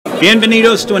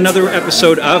Bienvenidos to another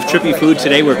episode of Trippy Food.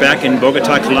 Today we're back in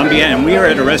Bogota, Colombia, and we are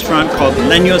at a restaurant called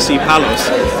Leños y Palos,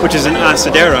 which is an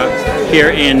asadero here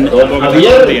in Bogota,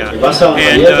 Colombia.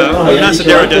 And what an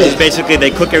asadero does is basically they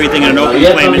cook everything in an open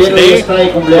flame. And today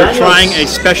we're trying a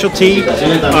specialty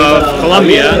of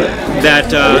Colombia that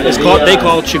they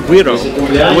call chigüiro.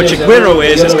 And what chigüiro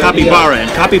is capybara, and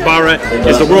capybara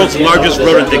is the world's largest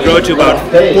rodent. They grow to about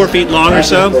 4 feet long or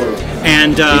so.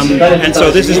 And so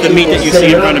this is the meat that you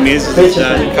see in front of me. This is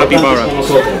capybara.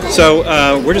 So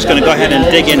we're just going to go ahead and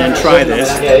dig in and try this.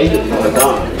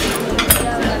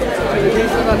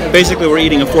 Basically, we're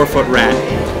eating a 4-foot rat.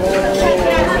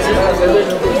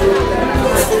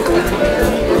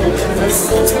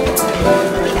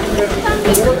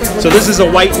 So this is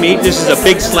a white meat. This is a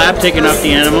big slab taken off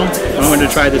the animal. I'm going to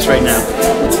try this right now.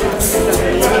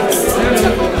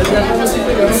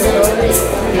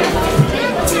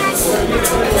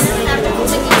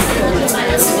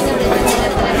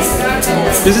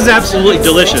 This is absolutely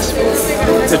delicious.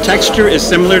 The texture is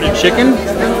similar to chicken,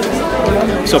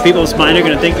 so people's mind are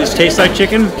going to think this tastes like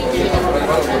chicken.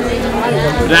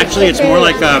 But actually, it's more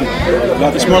like a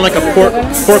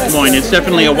pork loin. It's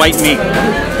definitely a white meat.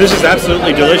 This is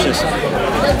absolutely delicious.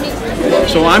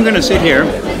 So I'm going to sit here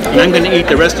and I'm going to eat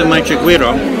the rest of my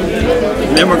chigüiro,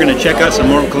 and then we're going to check out some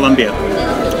more of Colombia.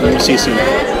 We'll see you soon.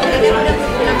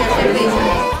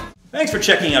 Thanks for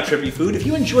checking out Trippy Food. If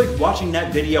you enjoyed watching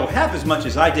that video half as much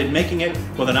as I did making it,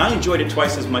 well then I enjoyed it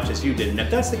twice as much as you did. And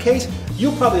if that's the case,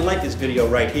 you'll probably like this video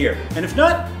right here. And if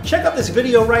not, check out this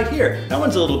video right here. That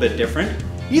one's a little bit different.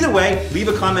 Either way, leave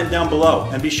a comment down below.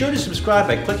 And be sure to subscribe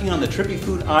by clicking on the Trippy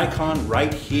Food icon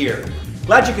right here.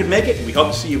 Glad you could make it, and we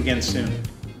hope to see you again soon.